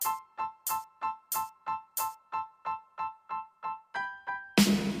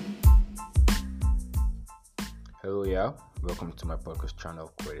Yeah, welcome to my podcast channel,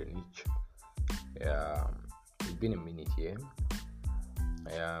 Create a Niche. Yeah, it's been a minute here.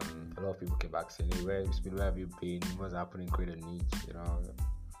 A lot of people came back saying, "Hey, where have you been? What's happening, Create a Niche?"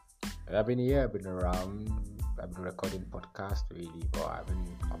 I've been here, I've been around, I've been recording podcasts really, but I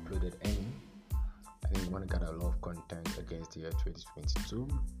haven't uploaded any. I think I'm gonna get a lot of content against the year 2022.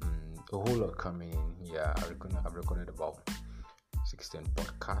 A whole lot coming in. Yeah, I've recorded about 16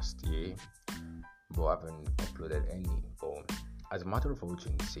 podcasts here, but I haven't uploaded any. But as a matter of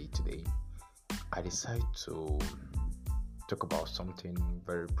urgency today, I decided to talk about something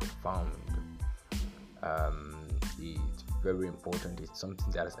very profound. It's very important. It's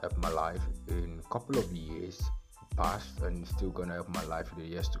something that has helped my life in a couple of years past and still gonna help my life in the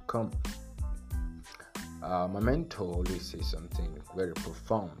years to come. My mentor always says something very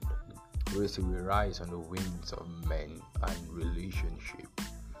profound. He always say we rise on the wings of men and relationship.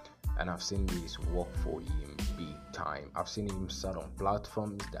 And I've seen this work for him big time. I've seen him sat on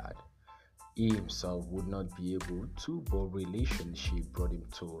platforms that he himself would not be able to, but relationship brought him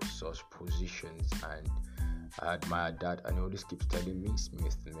to such positions. And I admire that, and he always keeps telling me,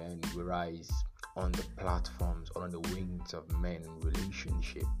 Smith, man, we rise on the platforms, on the wings of men and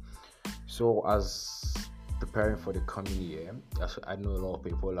relationship. So as preparing for the coming year, I know a lot of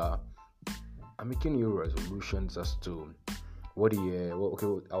people are making new resolutions as to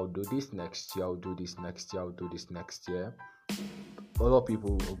I'll do this next year, I'll do this next year, I'll do this next year. A lot of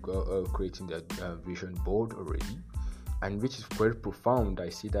people are creating their vision board already, and which is very profound. I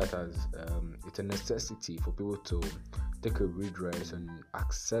see that as it's a necessity for people to take a redress and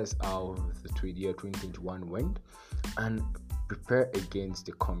access how the year 2021 went and prepare against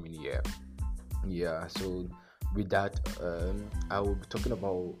the coming year. Yeah, so with that, I will be talking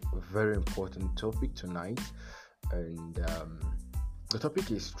about a very important topic tonight, and the topic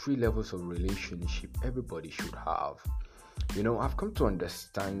is 3 levels of relationship everybody should have. I've come to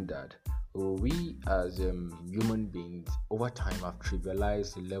understand that we as human beings over time have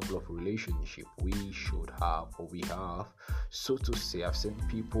trivialized the level of relationship we should have or we have, so to say. I've seen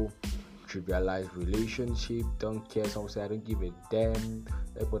people trivialize relationship, don't care. Some say I don't give a damn.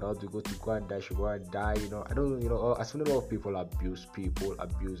 Everybody has to go and die, should go and die. I've seen a lot of people abuse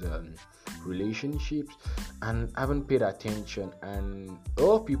relationships and haven't paid attention, and a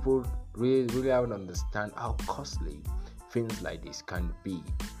lot of people really haven't understand how costly things like this can be.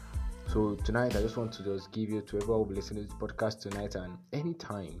 So tonight I just want to give you, to everyone who will be listening to this podcast tonight and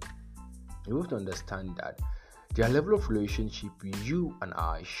anytime, you have to understand that their level of relationship you and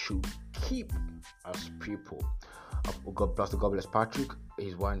I should keep as people. God bless Patrick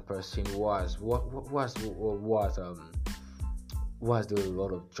is one person who has done a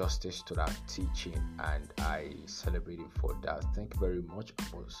lot of justice to that teaching, and I celebrate him for that. Thank you very much.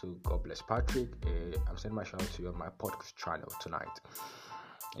 Also, God bless Patrick. I'm sending my shout out to you on my podcast channel tonight.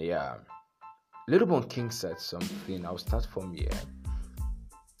 Yeah, Little Bon King said something. I'll start from here.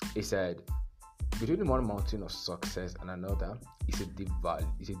 He said, between one mountain of success and another is a deep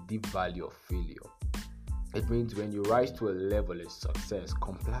valley of failure. It means when you rise to a level of success,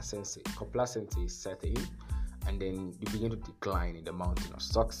 complacency is set in, and then you begin to decline in the mountain of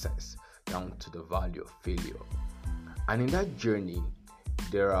success down to the valley of failure. And in that journey,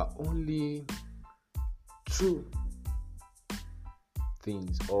 there are only 2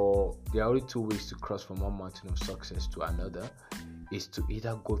 things, or there are only 2 ways to cross from one mountain of success to another. Is to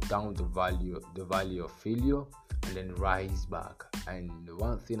either go down the valley of failure and then rise back. And the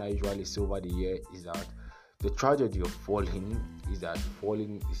one thing I usually say over the year is that the tragedy of falling is that it's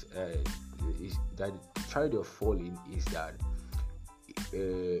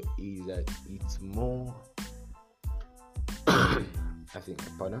more I think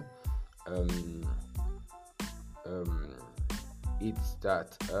it's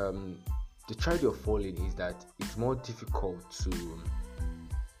that the tragedy of falling is that it's more difficult to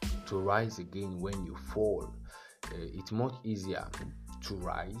rise again when you fall. It's much easier to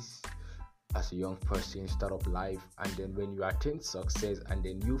rise as a young person, start up life, and then when you attain success and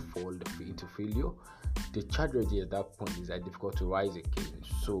then you fall into failure, the tragedy at that point is that difficult to rise again.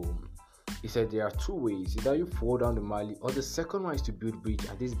 So he said there are 2 ways: either you fall down the valley, or the second one is to build bridge,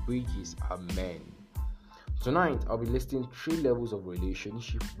 and these bridges are men. Tonight, I'll be listing 3 levels of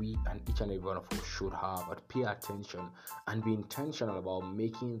relationship we and each and every one of us should have, but pay attention and be intentional about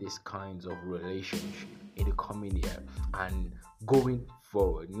making these kinds of relationship in the coming year and going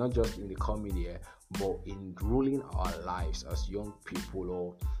forward, not just in the coming year, but in ruling our lives as young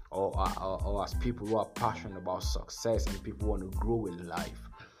people or as people who are passionate about success and people who want to grow in life.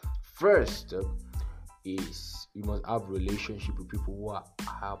 First is you must have relationship with people who are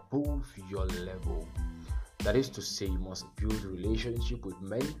above your level. That is to say, you must build relationship with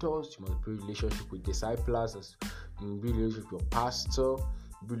mentors, you must build relationship with disciples, build relationship with your pastor,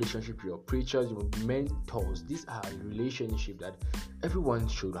 build relationship with your preachers, you must mentors. These are relationships that everyone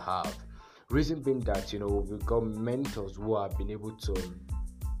should have. Reason being that we've got mentors who have been able to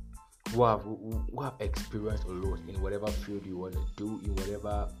who have experienced a lot in whatever field you want to do, in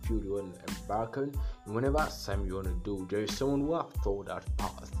whatever field you want to embark on, in whatever assignment you want to do. There is someone who have thought that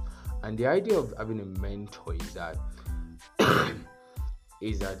path. And the idea of having a mentor is that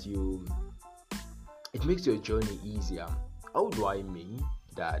it makes your journey easier. How do I mean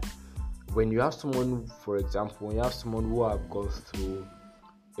that? When you have someone, for example, when you have someone who have gone through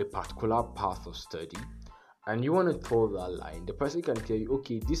a particular path of study, and you want to throw that line, the person can tell you,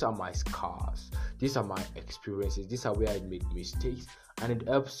 okay, these are my scars, these are my experiences, these are where I made mistakes, and it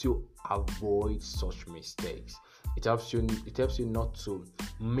helps you avoid such mistakes. It helps you not to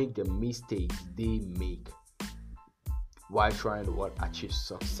make the mistakes they make while trying to achieve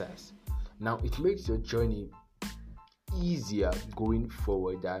success. Now, it makes your journey easier going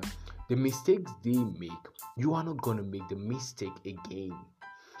forward, that the mistakes they make, you are not going to make the mistake again.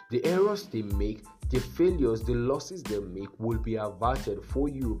 The errors they make, the failures, the losses they make will be averted for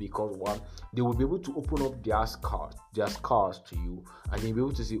you, because they will be able to open up their scars to you, and they'll be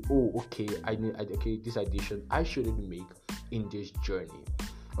able to say, oh, okay, this addition I shouldn't make in this journey.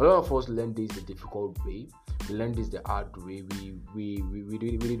 A lot of us learn this the difficult way. We learn this the hard way. We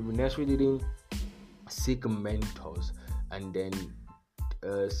necessarily didn't seek mentors and then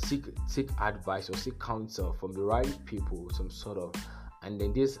seek advice or seek counsel from the right people, some sort of. And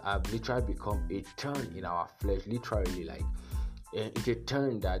then this have literally become a turn in our flesh, literally, like it's a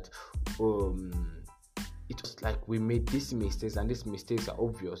turn that it was like we made these mistakes, and these mistakes are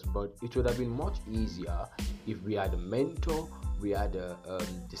obvious, but it would have been much easier if we had a mentor, we had a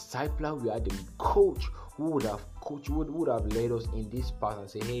discipler, we had a coach who would have led us in this path and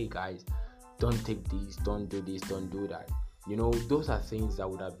say, hey guys, don't take this, don't do this, don't do that. Those are things that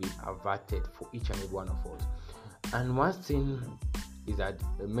would have been averted for each and every one of us. And one thing is that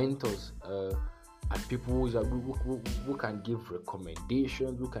mentors are people who can give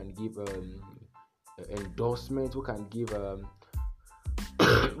recommendations, who can give endorsements, who can give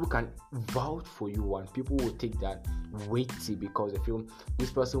who can vouch for you, and people will take that weighty because they feel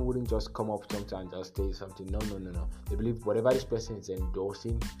this person wouldn't just come up sometimes and just say something. No. They believe whatever this person is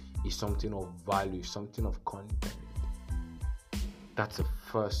endorsing is something of value, something of content. That's the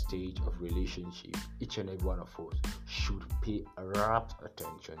first stage of relationship each and every one of us should pay rapt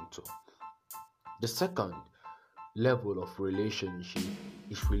attention to. The second level of relationship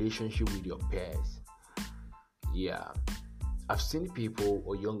is relationship with your peers. Yeah, I've seen people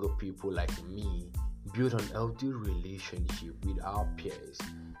or younger people like me build an healthy relationship with our peers,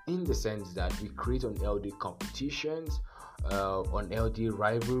 in the sense that we create unhealthy competitions, unhealthy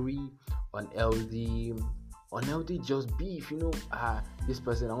rivalry, unhealthy just beef. This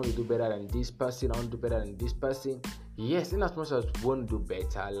person, I want to do better than this person, I want to do better than this person. Yes, in as much as we want to do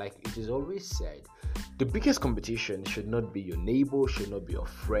better, like it is always said, the biggest competition should not be your neighbor, should not be your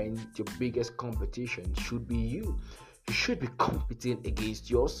friend. Your biggest competition should be you. You should be competing against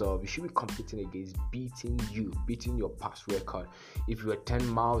yourself. You should be competing against beating your past record. If you were 10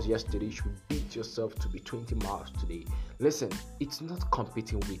 miles yesterday, you should beat yourself to be 20 miles today. Listen, it's not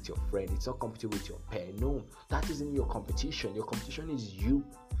competing with your friend. It's not competing with your peer. No, that isn't your competition. Your competition is you.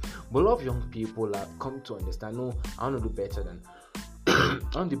 But a lot of young people have come to understand, no, I want to do better than I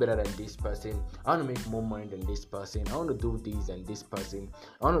want to do better than this person. I want to make more money than this person. I want to do this and this person.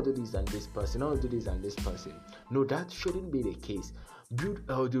 I want to do this and this person. I want to do this and this person. No, that shouldn't be the case. Build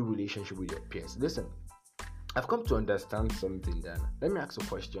a healthy relationship with your peers. Listen, I've come to understand something, Dan. Let me ask a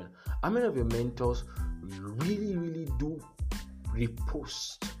question. How many of your mentors really, really do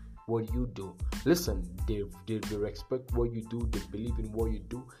repost what you do? Listen, they respect what you do. They believe in what you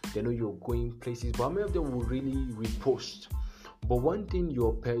do. They know you're going places. But how many of them will really repost? But one thing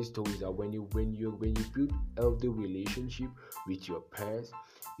your peers do is that when you build healthy relationship with your peers,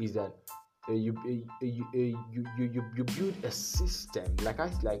 is that you build a system, like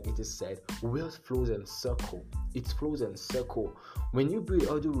it is said, wealth flows in circle. It flows in circle. When you build a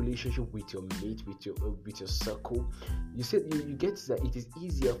healthy relationship with your mate, with your circle, you get that it is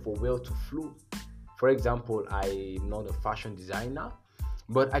easier for wealth to flow. For example, I'm not a fashion designer,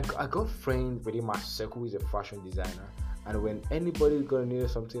 but I got friends within my circle who is a fashion designer. And when anybody is gonna need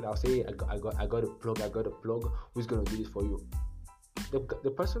something, I'll say, I got a plug who's gonna do this for you. The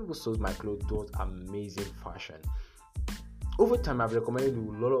person who sells my clothes does amazing fashion. Over time, I've recommended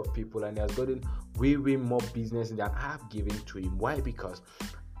to a lot of people, and he has gotten way more business than I have given to him. Why? Because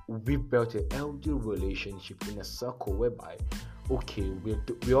we've built a healthy relationship in a circle whereby, okay,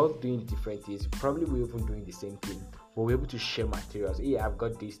 we're all doing different things. Probably we're even doing the same thing, but we're able to share materials. Hey, I've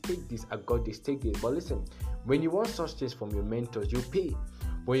got this, take this. I've got this, take this. But listen, when you want such things from your mentors, you pay.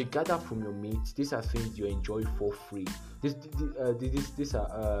 When you gather from your mates, these are things you enjoy for free. This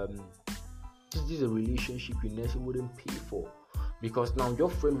is a relationship you necessarily wouldn't pay for, because now your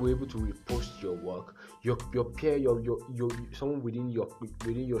friend will be able to repost your work. Your peer, your someone within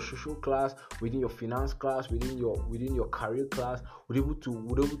your social class, within your finance class, within your career class, would able to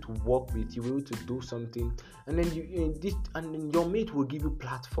work with you, able to do something, and then and your mate will give you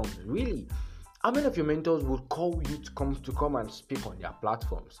platforms. Really, how many of your mentors will call you to come and speak on their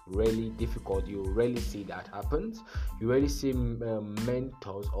platforms? Really difficult. You rarely see that happens. You rarely see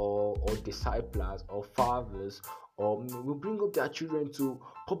mentors or disciples or fathers will bring up their children to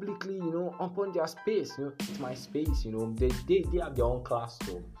publicly, upon their space. It's my space. They have their own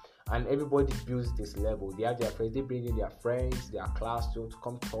classroom, and everybody builds this level. They have their friends. They bring in their friends, their classroom to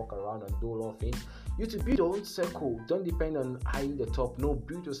come talk around and do a lot of things. You to build your own circle. Don't depend on eyeing the top. No,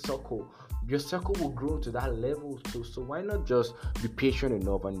 build your circle. Your circle will grow to that level too. So why not just be patient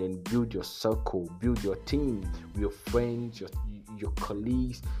enough and then build your circle, build your team, your friends, your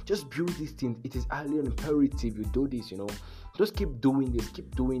colleagues. Just build these things. It is highly imperative you do this. Just keep doing this.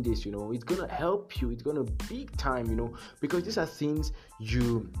 It's gonna help you. It's gonna big time. Because these are things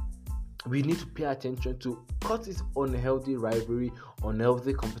we need to pay attention to. Cut this unhealthy rivalry,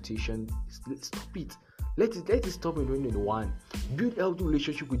 unhealthy competition. Stop it. Let it stop in 2021. Build healthy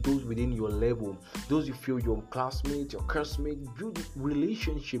relationship with those within your level, those you feel your classmates, your classmates. Build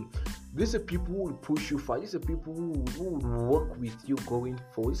relationship. These are people who will push you far. These are people who will work with you going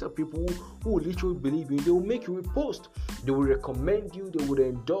forward. These are people who will literally believe in you. They will make you repost. They will recommend you. They will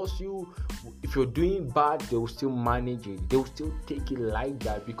endorse you. If you're doing bad, they will still manage it. They will still take it like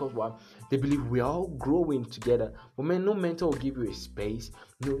that, because they believe we are all growing together. But no mentor will give you a space.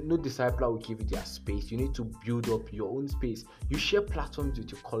 No discipler will give you their space. You need to build up your own space. You share platforms with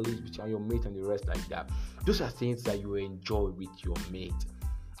your colleagues, with your mate, and the rest like that. Those are things that you enjoy with your mate.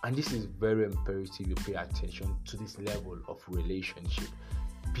 And this is very imperative you pay attention to this level of relationship.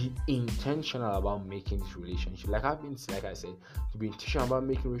 Be intentional about making this relationship. Like I said, to be intentional about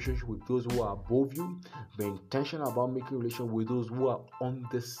making relationship with those who are above you. Be intentional about making relationship with those who are on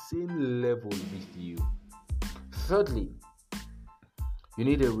the same level with you. Thirdly, you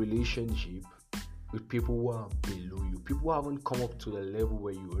need a relationship with people who are below you. People who haven't come up to the level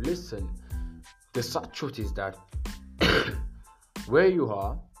where you are. Listen, the sad truth is that where you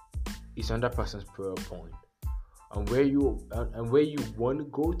are is another person's prayer point, and where you want to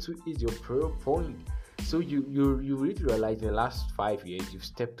go to is your prayer point. So you really realize in the last 5 years you've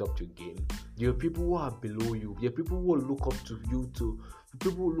stepped up your game. There are people who are below you. There are people who will look up to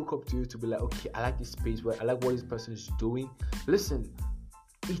you to be like, okay, I like this space, where I like what this person is doing. Listen,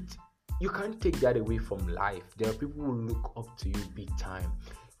 you can't take that away from life. There are people who look up to you big time.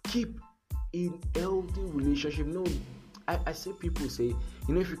 Keep in healthy relationship. No, I see people say,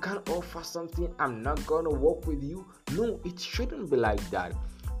 if you can't offer something, I'm not gonna work with you. No, it shouldn't be like that.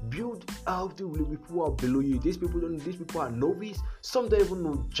 Build healthy with people who are below you. These people are novice. Some don't even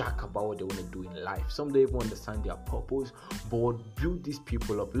know jack about what they want to do in life. Some don't even understand their purpose. But build these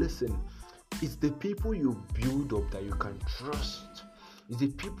people up. Listen, it's the people you build up that you can trust. It's the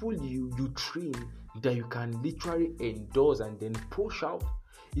people you train that you can literally endorse and then push out.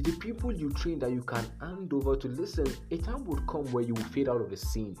 It's the people you train that you can hand over to. Listen, a time would come where you will fade out of the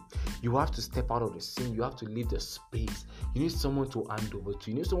scene. You have to step out of the scene. You have to leave the space. You need someone to hand over to.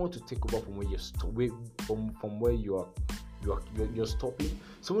 You need someone to take over from where you're stopping.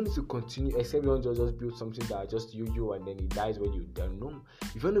 Someone needs to continue. Except you don't just build something that just you and then it dies when you're done. No,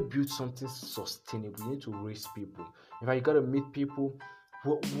 if you want to build something sustainable, you need to raise people. In fact, you gotta meet people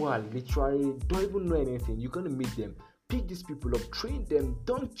who are literally don't even know anything. You're gonna meet them. Pick these people up, train them.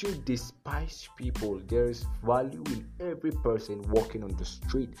 Don't you despise people. There is value in every person walking on the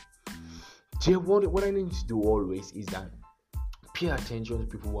street. So what I need to do always is that pay attention to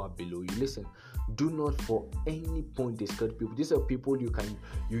people who are below you. Listen, do not for any point discard people. These are people you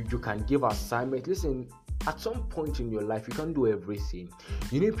can give assignment. Listen, at some point in your life you can't do everything.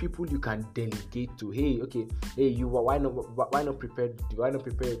 You need people you can delegate to. Why not prepare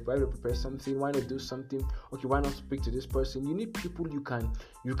something? Why not do something? Okay, why not speak to this person? You need people you can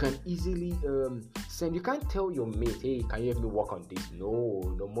easily send. You can't tell your mate, hey, can you help me work on this? No,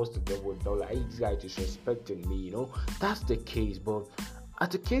 most of them would know, like, hey, this guy is disrespecting me. That's the case. But at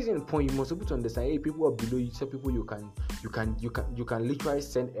the case in point, you must be able to understand, hey, people are below you. Some people you can literally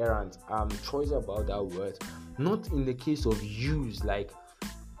send errands. Choice about that word. Not in the case of use, like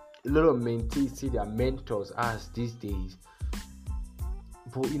A lot of mentees see their mentors as these days.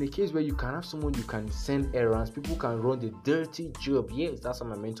 But in a case where you can have someone you can send errands, people can run the dirty job. Yes, that's what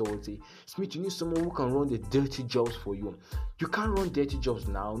my mentor would say. Smith, you need someone who can run the dirty jobs for you. You can't run dirty jobs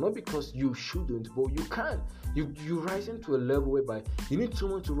now, not because you shouldn't, but you can. You rising to a level whereby you need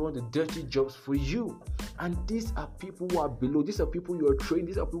someone to run the dirty jobs for you. And these are people who are below. These are people you are training.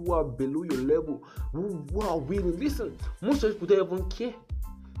 These are people who are below your level, who are willing. Listen, most of people don't even care.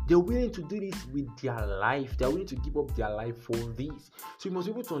 They're willing to do this with their life. They're willing to give up their life for this. So you must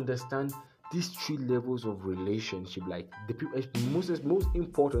be able to understand these 3 levels of relationship. Like the people, most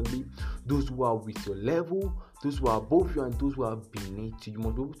importantly, those who are with your level, those who are above you, and those who are beneath you. You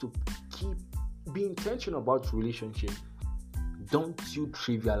must be able to be intentional about relationship. Don't you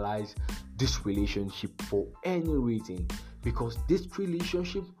trivialize this relationship for any reason, because this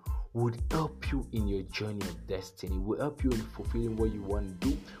relationship would help you in your journey of destiny, will help you in fulfilling what you want to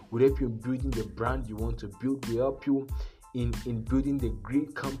do, will help you in building the brand you want to build, will help you in building the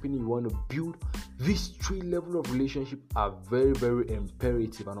great company you want to build. These 3 levels of relationship are very, very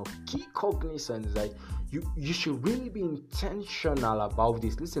imperative and of key cognizance. Like you should really be intentional about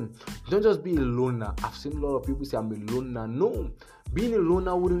this. Listen, don't just be a loner. I've seen a lot of people say I'm a loner. No, being a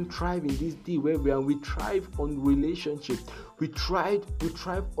loner wouldn't thrive in this day where we thrive on relationship. We thrive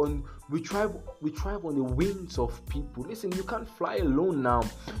on the wings of people. Listen, you can't fly alone now.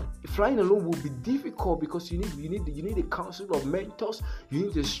 Flying alone will be difficult because you need the counsel of mentors, you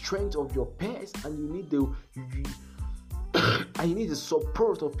need the strength of your peers, and you need the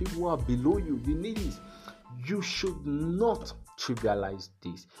support of people who are below you. You need this. You should not trivialize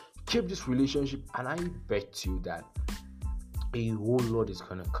this. Keep this relationship, and I bet you that a whole lot is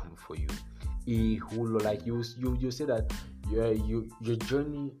gonna come for you. A whole lot. Like you say that your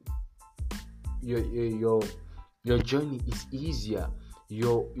journey, your journey is easier.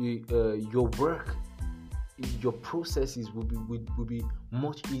 Your work, your processes will be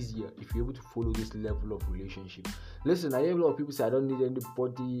much easier if you're able to follow this level of relationship. Listen, I hear a lot of people say I don't need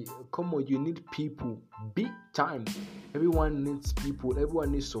anybody. Come on, you need people, big time. Everyone needs people.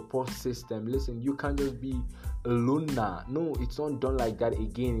 Everyone needs support system. Listen, you can't just be a loner. No, it's not done like that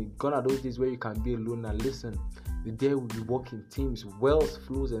again. Gone are those days where you can be a loner. Listen, the day we work in teams. Wealth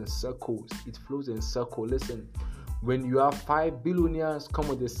flows in circles. It flows in circles. Listen, when you have 5 billionaires,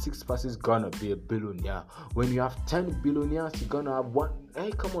 come on, the 6th person is gonna be a billionaire. When you have 10 billionaires, you're gonna have one. Hey,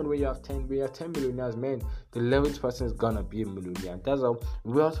 come on, when you have 10 billionaires, man, the 11th person is gonna be a millionaire. And that's how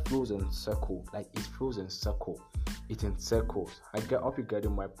wealth flows in circle. Like it flows in circle. It in circles. I hope you're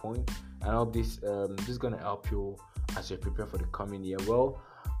getting my point. And I hope this is gonna help you as you prepare for the coming year. Well,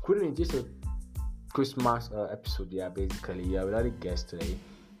 couldn't just a Christmas episode, basically, without a guest today.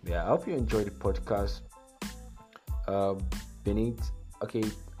 I hope you enjoyed the podcast. Beneath, okay,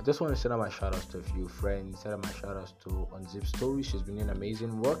 I just want to send out my shout outs to a few friends. Send out my shout outs to Unzip Story. She's been doing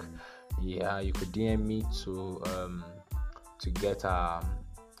amazing work. You could DM me to get her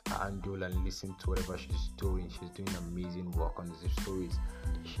handle and listen to whatever she's doing. She's doing amazing work on Zip Stories.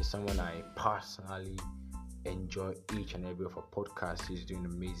 She's someone I personally enjoy each and every of her podcasts. She's doing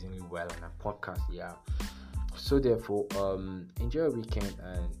amazingly well on her podcast. So therefore, enjoy your weekend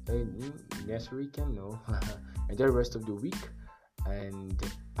and next weekend, no. Enjoy the rest of the week and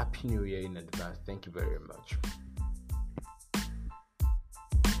Happy New Year in advance. Thank you very much.